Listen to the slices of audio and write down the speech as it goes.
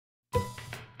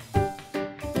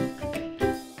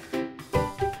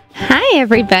Hi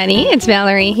everybody, it's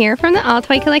Valerie here from the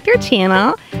AllToyCollector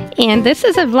channel, and this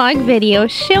is a vlog video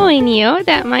showing you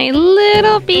that my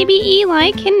little baby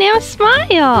Eli can now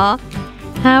smile.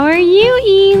 How are you,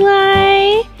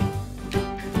 Eli?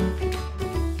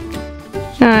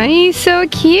 Oh, he's so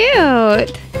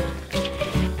cute.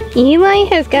 Eli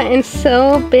has gotten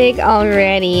so big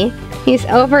already. He's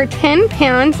over 10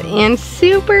 pounds and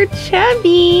super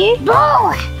chubby.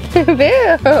 Boo!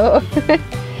 Boo!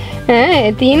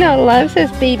 Dino loves his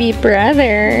baby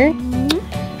brother.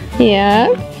 Yeah,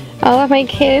 all of my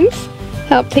kids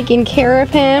help taking care of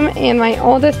him, and my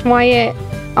oldest Wyatt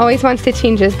always wants to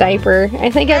change his diaper. I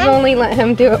think I've only let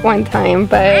him do it one time,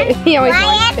 but he always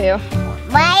wants to.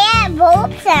 Wyatt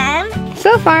boops him.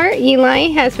 So far, Eli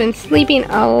has been sleeping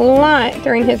a lot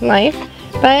during his life,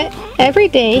 but every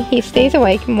day he stays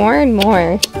awake more and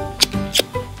more.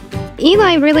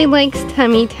 Eli really likes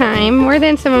tummy time more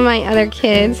than some of my other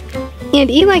kids. And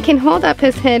Eli can hold up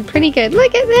his head pretty good.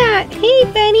 Look at that! Hey,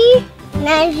 buddy!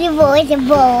 Now your boy's a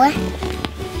boy.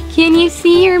 Can you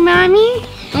see your mommy?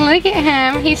 Look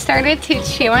at him. He started to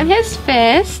chew on his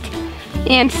fist.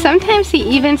 And sometimes he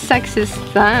even sucks his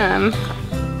thumb.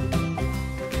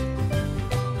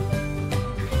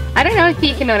 I don't know if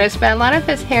you can notice, but a lot of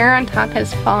his hair on top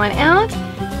has fallen out.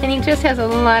 And he just has a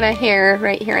lot of hair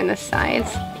right here on the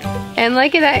sides. And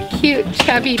look at that cute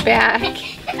chubby back.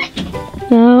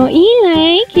 Oh,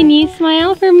 Eli, can you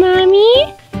smile for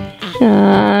Mommy?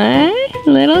 Aww,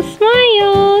 little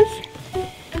smiles.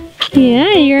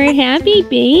 Yeah, you're a happy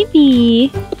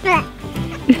baby. Do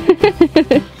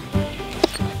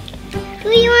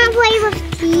you want to play with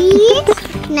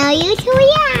keys? No, you too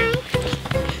young.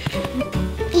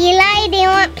 Eli, do you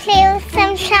want to play with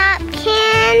some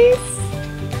Shopkins?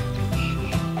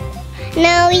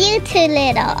 No, you too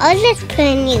little. I'll just put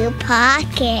in your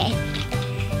pocket.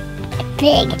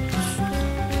 Big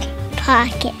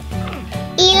pocket.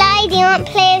 Eli, do you want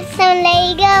to play with some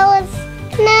Legos?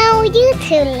 No, you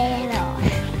too little.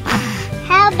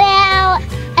 How about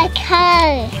a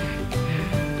car?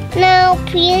 No,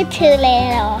 you too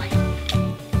little.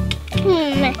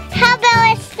 How about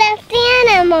a stuffed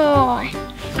animal?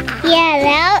 Yeah,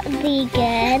 that would be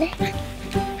good.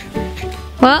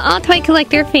 Well,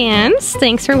 AllToyCollector fans,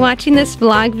 thanks for watching this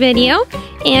vlog video.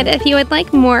 And if you would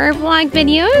like more vlog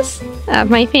videos of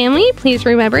my family, please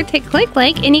remember to click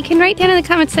like, and you can write down in the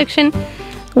comment section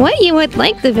what you would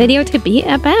like the video to be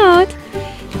about.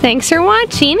 Thanks for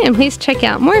watching, and please check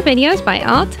out more videos by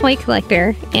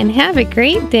AllToyCollector, and have a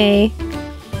great day.